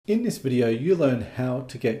In this video, you learn how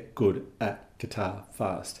to get good at guitar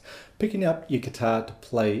fast. Picking up your guitar to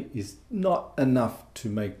play is not enough to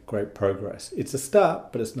make great progress. It's a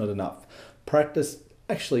start, but it's not enough. Practice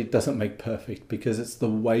actually doesn't make perfect because it's the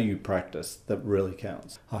way you practice that really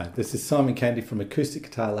counts. Hi, this is Simon Candy from Acoustic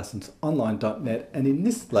Guitar Lessons Online.net, and in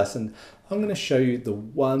this lesson, I'm going to show you the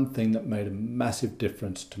one thing that made a massive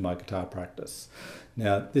difference to my guitar practice.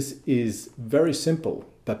 Now, this is very simple,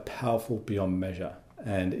 but powerful beyond measure.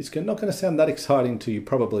 And it's not going to sound that exciting to you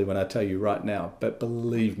probably when I tell you right now, but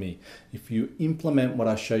believe me, if you implement what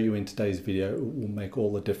I show you in today's video, it will make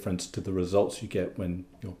all the difference to the results you get when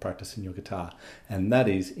you're practicing your guitar. And that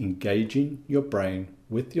is engaging your brain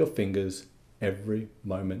with your fingers every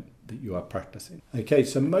moment that you are practicing. Okay,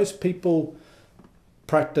 so most people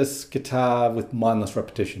practice guitar with mindless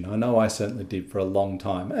repetition. I know I certainly did for a long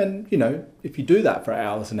time. And you know, if you do that for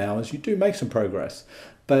hours and hours, you do make some progress.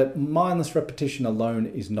 But mindless repetition alone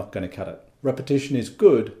is not going to cut it. Repetition is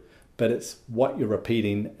good, but it's what you're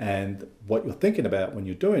repeating and what you're thinking about when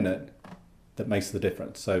you're doing it that makes the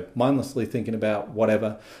difference. So mindlessly thinking about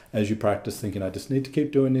whatever as you practice, thinking I just need to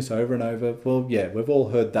keep doing this over and over. Well, yeah, we've all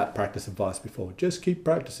heard that practice advice before. Just keep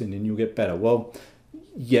practicing and you'll get better. Well,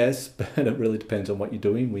 yes, but it really depends on what you're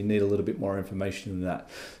doing. We need a little bit more information than that.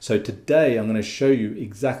 So today I'm going to show you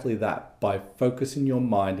exactly that by focusing your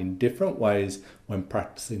mind in different ways when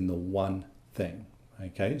practicing the one thing.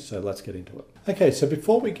 Okay, so let's get into it. Okay, so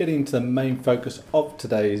before we get into the main focus of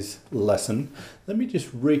today's lesson, let me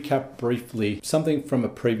just recap briefly something from a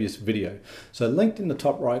previous video. So linked in the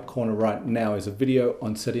top right corner right now is a video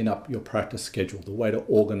on setting up your practice schedule, the way to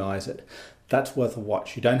organize it. That's worth a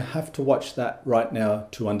watch. You don't have to watch that right now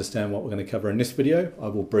to understand what we're going to cover in this video. I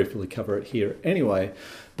will briefly cover it here anyway,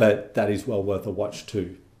 but that is well worth a watch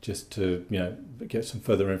too, just to, you know, get some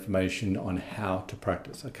further information on how to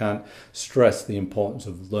practice. I can't stress the importance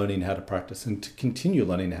of learning how to practice and to continue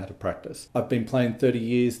learning how to practice. I've been playing 30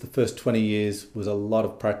 years. The first 20 years was a lot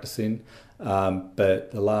of practicing,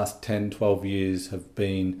 but the last 10, 12 years have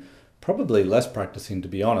been probably less practicing, to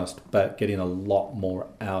be honest, but getting a lot more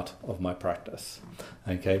out of my practice,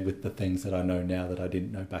 okay, with the things that I know now that I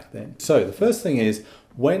didn't know back then. So the first thing is,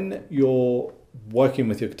 when you're working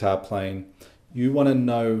with your guitar playing, you want to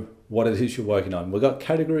know what it is you're working on. We've got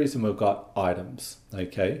categories and we've got items,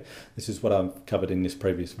 okay? This is what I've covered in this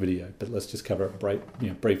previous video, but let's just cover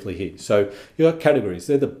it briefly here. So you've got categories.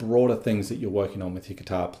 They're the broader things that you're working on with your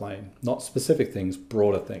guitar playing. Not specific things,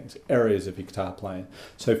 broader things, areas of your guitar playing.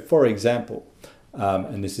 So for example,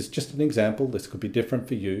 and this is just an example, this could be different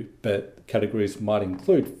for you, but categories might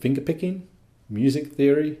include fingerpicking, music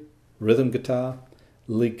theory, rhythm guitar,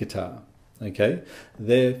 lead guitar. Okay,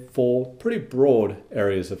 they're four pretty broad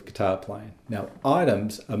areas of guitar playing. Now,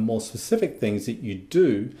 items are more specific things that you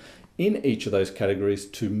do in each of those categories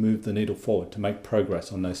to move the needle forward, to make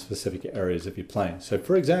progress on those specific areas of your playing. So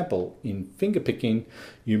for example, in fingerpicking,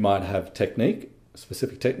 you might have technique,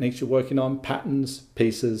 specific techniques you're working on, patterns,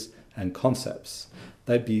 pieces, and concepts.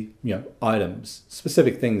 They'd be, you know, items,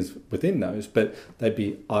 specific things within those, but they'd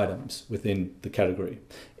be items within the category.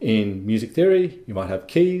 In music theory, you might have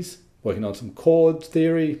keys, working on some chord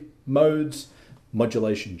theory, modes,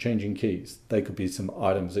 modulation, changing keys. They could be some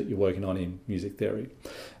items that you're working on in music theory.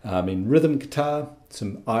 In rhythm guitar,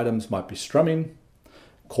 some items might be strumming,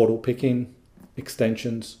 chordal picking,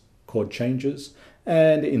 extensions, chord changes.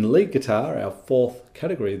 And in lead guitar, our fourth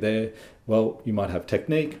category there, well, you might have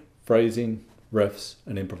technique, phrasing, riffs,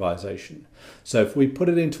 and improvisation. So if we put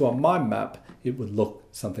it into a mind map, it would look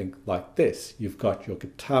something like this. You've got your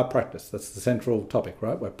guitar practice. That's the central topic,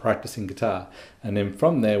 right? We're practicing guitar. And then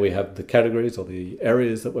from there, we have the categories or the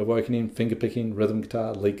areas that we're working in: fingerpicking, rhythm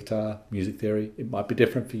guitar, lead guitar, music theory. It might be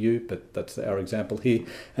different for you, but that's our example here.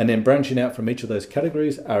 And then branching out from each of those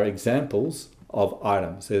categories are examples of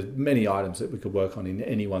items. There's many items that we could work on in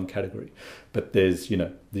any one category, but there's, you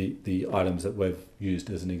know, the items that we've used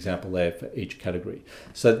as an example there for each category.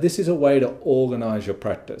 So this is a way to organize your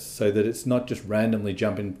practice so that it's not just randomly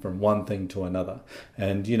jumping from one thing to another.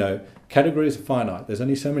 And, you know, categories are finite. There's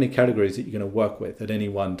only so many categories that you're going to work with at any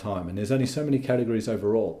one time, and there's only so many categories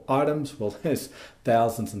overall. Items, well, there's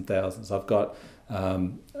thousands and thousands. I've got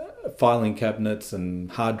filing cabinets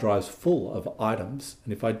and hard drives full of items,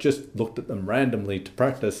 and if I just looked at them randomly to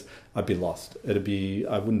practice, I'd be lost. I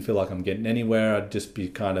wouldn't feel like I'm getting anywhere. I'd just be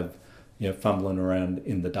kind of, you know, fumbling around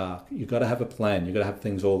in the dark. You've got to have a plan. You've got to have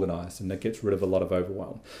things organized, and that gets rid of a lot of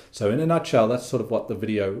overwhelm. So in a nutshell, that's sort of what the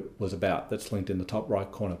video was about. That's linked in the top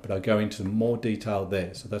right corner, but I go into more detail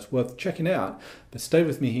there. So that's worth checking out. But stay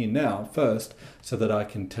with me here now first so that I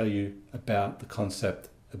can tell you about the concept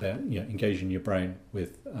about, you know, engaging your brain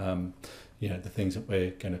with the things that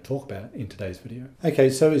we're going to talk about in today's video. Okay,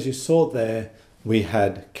 so as you saw there, we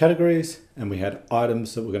had categories and we had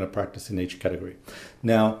items that we're going to practice in each category.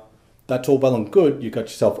 Now, that's all well and good. You got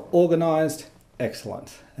yourself organized.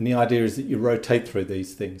 Excellent. And the idea is that you rotate through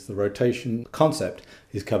these things. The rotation concept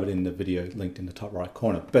is covered in the video linked in the top right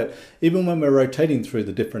corner. But even when we're rotating through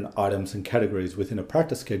the different items and categories within a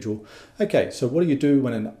practice schedule, okay, so what do you do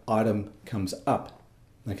when an item comes up?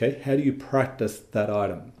 Okay, how do you practice that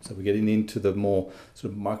item? So we're getting into the more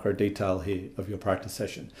sort of micro detail here of your practice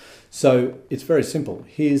session. So it's very simple.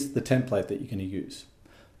 Here's the template that you're going to use.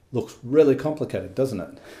 Looks really complicated, doesn't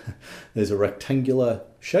it? There's a rectangular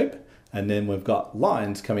shape, and then we've got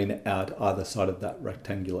lines coming out either side of that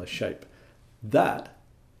rectangular shape. That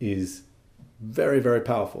is very, very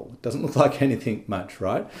powerful. It doesn't look like anything much,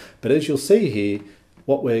 right? But as you'll see here,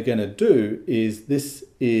 what we're going to do is this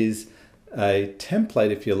is a template,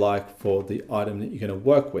 if you like, for the item that you're going to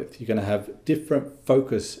work with. You're going to have different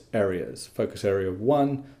focus areas. Focus area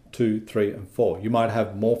 1, 2, 3, and 4. You might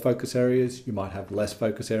have more focus areas. You might have less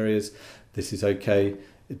focus areas. This is okay.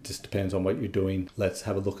 It just depends on what you're doing. Let's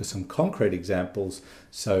have a look at some concrete examples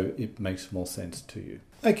so it makes more sense to you.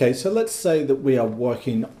 Okay, so let's say that we are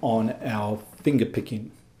working on our finger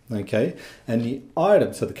picking. Okay, and the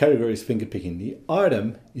item, so the category is finger picking. The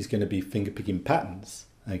item is going to be finger picking patterns.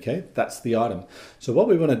 Okay, that's the item. So what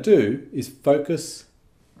we want to do is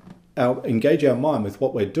engage our mind with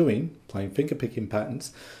what we're doing, playing finger picking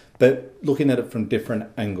patterns, but looking at it from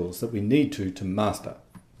different angles that we need to master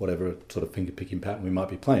whatever sort of finger picking pattern we might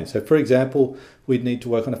be playing. So for example, we'd need to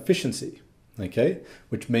work on efficiency, okay,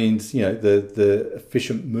 which means, the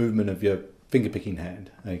efficient movement of your finger picking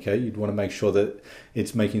hand. Okay, you'd want to make sure that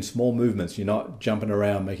it's making small movements. You're not jumping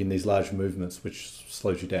around making these large movements, which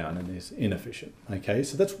slows you down and is inefficient. Okay,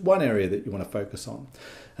 so that's one area that you want to focus on.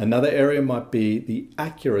 Another area might be the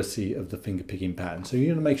accuracy of the finger picking pattern. So you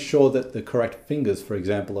want to make sure that the correct fingers, for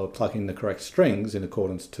example, are plucking the correct strings in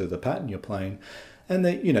accordance to the pattern you're playing, and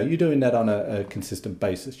that you're doing that on a consistent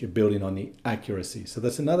basis. You're building on the accuracy. So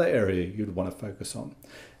that's another area you'd want to focus on.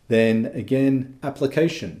 Then again,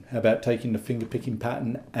 application. How about taking the finger picking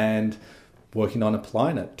pattern and working on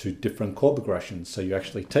applying it to different chord progressions? So you're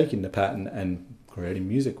actually taking the pattern and creating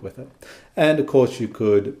music with it. And of course, you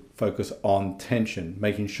could focus on tension,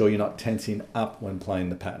 making sure you're not tensing up when playing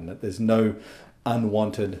the pattern, that there's no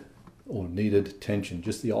unwanted or needed tension,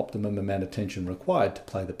 just the optimum amount of tension required to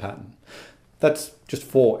play the pattern. That's just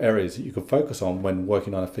 4 areas that you could focus on when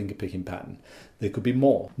working on a finger picking pattern. There could be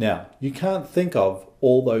more. Now, you can't think of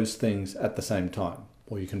all those things at the same time.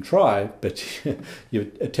 Or you can try, but your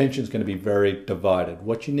attention is going to be very divided.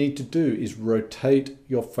 What you need to do is rotate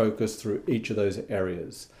your focus through each of those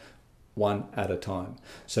areas, one at a time.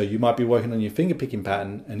 So you might be working on your finger picking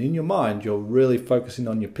pattern, and in your mind, you're really focusing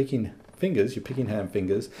on your picking fingers, your picking hand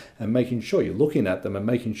fingers, and making sure you're looking at them and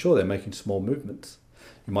making sure they're making small movements.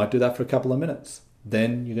 You might do that for a couple of minutes.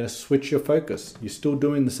 Then you're going to switch your focus. You're still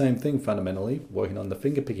doing the same thing fundamentally, working on the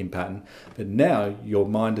finger picking pattern, but now your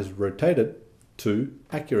mind is rotated to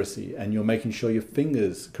accuracy, and you're making sure your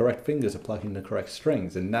correct fingers are plucking the correct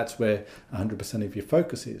strings, and that's where 100% of your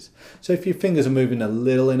focus is. So if your fingers are moving a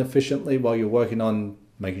little inefficiently while you're working on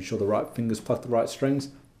making sure the right fingers pluck the right strings,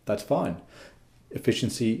 that's fine.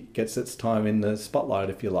 Efficiency gets its time in the spotlight,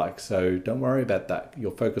 if you like, so don't worry about that.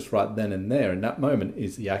 Your focus right then and there in that moment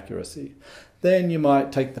is the accuracy. Then you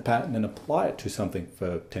might take the pattern and apply it to something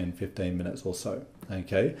for 10-15 minutes or so,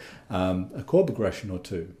 okay? A chord progression or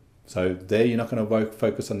two. So there you're not going to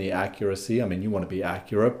focus on the accuracy. I mean, you want to be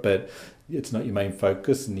accurate, but it's not your main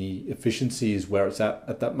focus, and the efficiency is where it's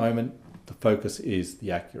at that moment. The focus is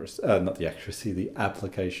the accuracy, not the accuracy, the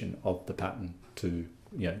application of the pattern to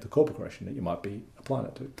the chord progression that you might be applying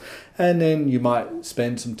it to. And then you might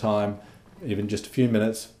spend some time, even just a few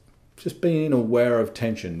minutes, just being aware of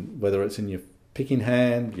tension, whether it's in your picking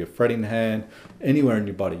hand, your fretting hand, anywhere in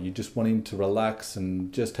your body. You're just wanting to relax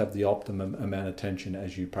and just have the optimum amount of tension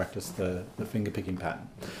as you practice the finger picking pattern.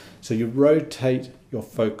 So you rotate your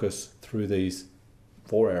focus through these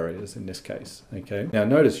 4 areas in this case, okay? Now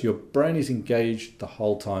notice your brain is engaged the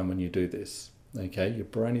whole time when you do this. Okay, your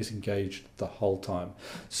brain is engaged the whole time.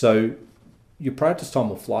 So your practice time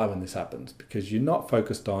will fly when this happens, because you're not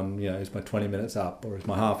focused on, is my 20 minutes up, or is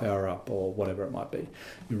my half hour up, or whatever it might be.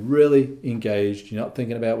 You're really engaged. You're not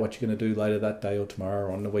thinking about what you're going to do later that day or tomorrow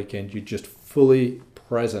or on the weekend. You're just fully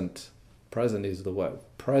present. Present is the word.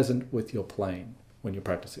 Present with your playing when you're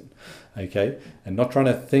practicing, okay? And not trying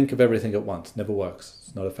to think of everything at once. Never works.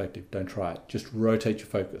 It's not effective. Don't try it. Just rotate your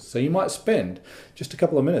focus. So you might spend just a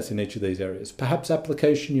couple of minutes in each of these areas. Perhaps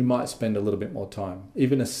application, you might spend a little bit more time.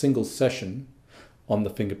 Even a single session on the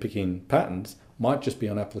finger picking patterns might just be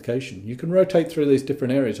on application. You can rotate through these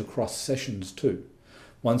different areas across sessions too.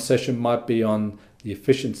 One session might be on the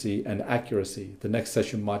efficiency and accuracy. The next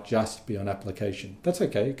session might just be on application. That's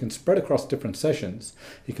okay. It can spread across different sessions.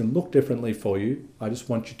 It can look differently for you. I just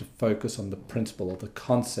want you to focus on the principle or the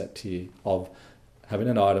concept here of having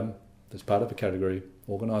an item that's part of a category,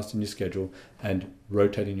 organized in your schedule, and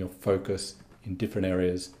rotating your focus in different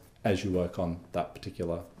areas as you work on that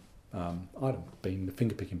particular item, being the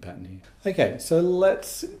finger picking pattern here. Okay, so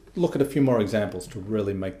let's look at a few more examples to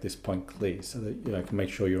really make this point clear so that you can make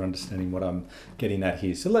sure you're understanding what I'm getting at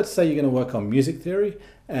here. So let's say you're going to work on music theory,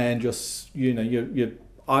 and your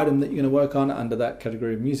item that you're going to work on under that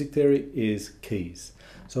category of music theory is keys.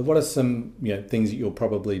 So what are some things that you'll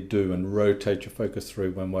probably do and rotate your focus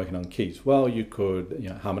through when working on keys? Well, you could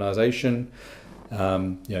harmonization,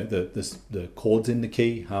 the chords in the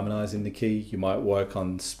key, harmonizing the key. You might work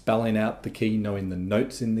on spelling out the key, knowing the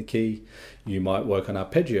notes in the key. You might work on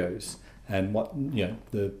arpeggios and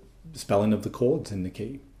the spelling of the chords in the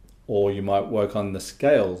key. Or you might work on the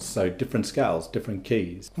scales, so different scales, different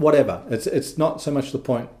keys, whatever. It's not so much the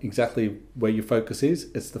point exactly where your focus is,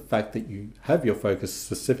 it's the fact that you have your focus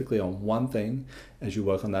specifically on one thing as you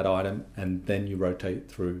work on that item, and then you rotate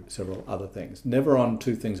through several other things. Never on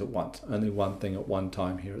two things at once, only one thing at one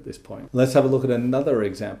time here at this point. Let's have a look at another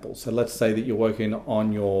example. So let's say that you're working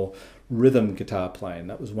on your rhythm guitar playing.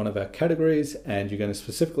 That was one of our categories, and you're going to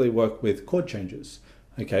specifically work with chord changes.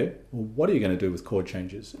 Okay, well, what are you going to do with chord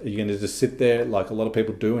changes? Are you going to just sit there like a lot of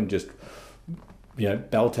people do and just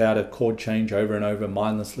belt out a chord change over and over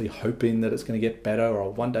mindlessly, hoping that it's going to get better,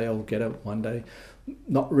 or one day I'll get it, one day?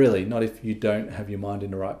 Not really, not if you don't have your mind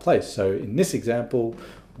in the right place. So in this example,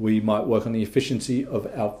 we might work on the efficiency of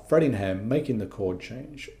our fretting hand making the chord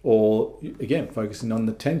change, or again, focusing on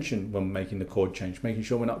the tension when making the chord change, making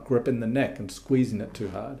sure we're not gripping the neck and squeezing it too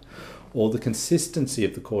hard. Or the consistency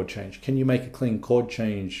of the chord change. Can you make a clean chord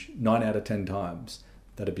change 9 out of 10 times?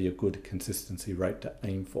 That'd be a good consistency rate to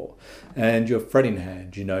aim for. And your fretting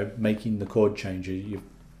hand, making the chord change, your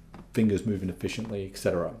fingers moving efficiently,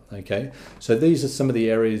 etc. Okay, so these are some of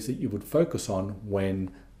the areas that you would focus on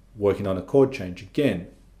when working on a chord change. Again,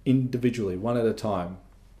 individually, one at a time,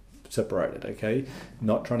 separated, okay?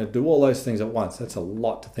 Not trying to do all those things at once. That's a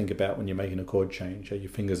lot to think about when you're making a chord change. Are your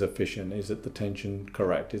fingers efficient? Is it the tension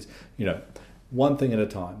correct? Is, one thing at a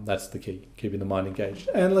time. That's the key, keeping the mind engaged.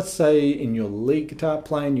 And let's say in your lead guitar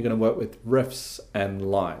playing, you're going to work with riffs and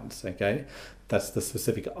lines, okay? That's the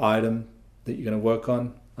specific item that you're going to work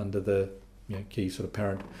on under the key sort of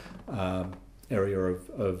parent area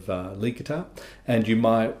of lead guitar. And you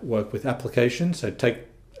might work with application, so take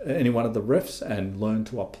any one of the riffs and learn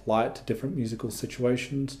to apply it to different musical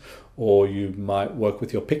situations, or you might work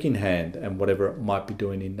with your picking hand and whatever it might be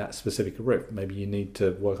doing in that specific riff. Maybe you need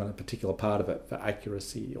to work on a particular part of it for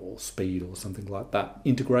accuracy or speed or something like that.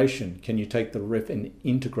 Integration, can you take the riff and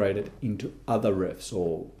integrate it into other riffs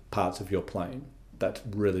or parts of your playing? That's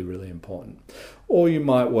really, really important. Or you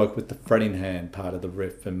might work with the fretting hand part of the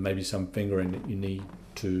riff and maybe some fingering that you need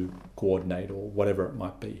to coordinate or whatever it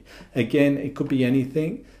might be. Again, it could be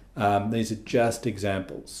anything. These are just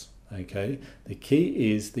examples, okay? The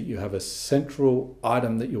key is that you have a central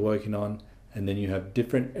item that you're working on, and then you have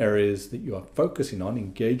different areas that you are focusing on,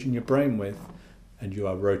 engaging your brain with, and you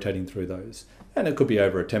are rotating through those. And it could be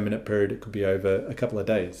over a 10-minute period, it could be over a couple of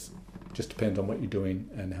days. Just depends on what you're doing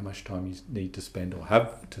and how much time you need to spend or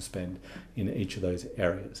have to spend in each of those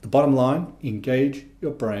areas. The bottom line, engage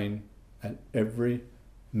your brain at every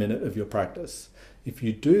minute of your practice. If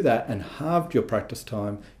you do that and halved your practice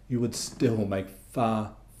time, you would still make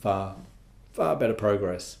far, far, far better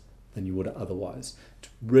progress than you would otherwise.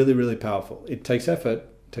 It's really, really powerful. It takes effort,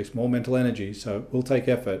 it takes more mental energy, so it will take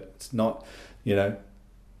effort. It's not,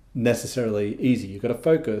 necessarily easy. You've got to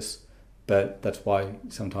focus, but that's why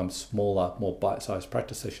sometimes smaller, more bite-sized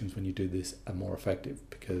practice sessions when you do this are more effective,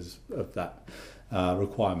 because of that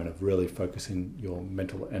requirement of really focusing your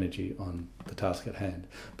mental energy on the task at hand.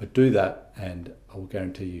 But do that and I will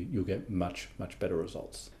guarantee you'll get much, much better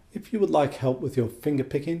results. If you would like help with your finger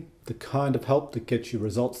picking, the kind of help that gets you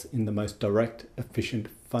results in the most direct, efficient,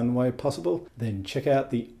 fun way possible, then check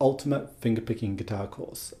out the Ultimate Fingerpicking Guitar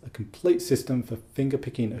course, a complete system for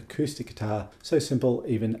fingerpicking acoustic guitar, so simple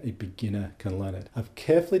even a beginner can learn it. I've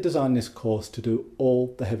carefully designed this course to do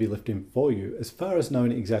all the heavy lifting for you, as far as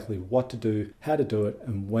knowing exactly what to do, how to do it,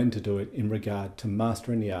 and when to do it in regard to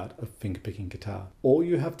mastering the art of fingerpicking guitar. All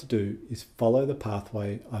you have to do is follow the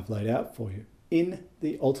pathway I've laid out for you. In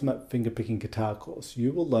the Ultimate Fingerpicking Guitar course,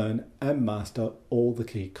 you will learn and master all the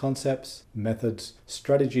key concepts, methods,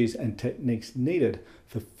 strategies, and techniques needed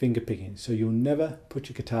for fingerpicking, so you'll never put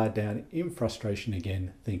your guitar down in frustration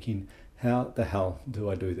again, thinking, how the hell do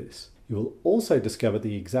I do this? You will also discover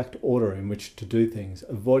the exact order in which to do things,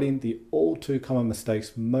 avoiding the all too common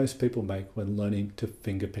mistakes most people make when learning to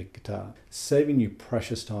fingerpick guitar, saving you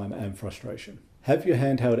precious time and frustration. Have your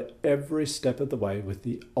hand held every step of the way with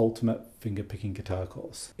the Ultimate Fingerpicking Guitar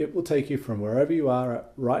course. It will take you from wherever you are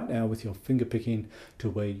at right now with your fingerpicking to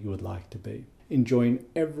where you would like to be, enjoying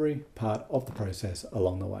every part of the process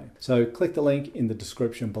along the way. So click the link in the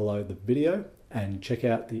description below the video and check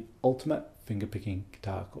out the Ultimate Fingerpicking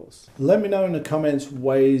Guitar course. Let me know in the comments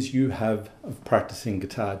ways you have of practicing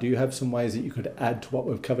guitar. Do you have some ways that you could add to what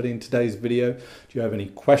we've covered in today's video? Do you have any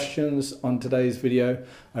questions on today's video?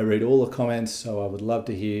 I read all the comments, so I would love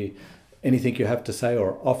to hear anything you have to say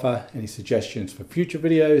or offer, any suggestions for future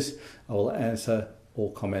videos. I will answer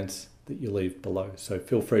all comments that you leave below, so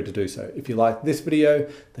feel free to do so. If you like this video,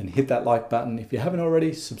 then hit that like button. If you haven't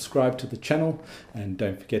already, subscribe to the channel, and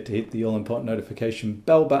don't forget to hit the all-important notification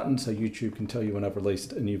bell button so YouTube can tell you when I've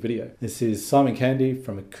released a new video. This is Simon Candy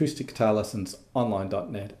from Acoustic Guitar Lessons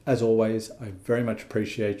Online.net. As always, I very much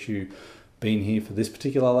appreciate you being here for this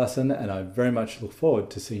particular lesson, and I very much look forward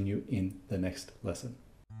to seeing you in the next lesson.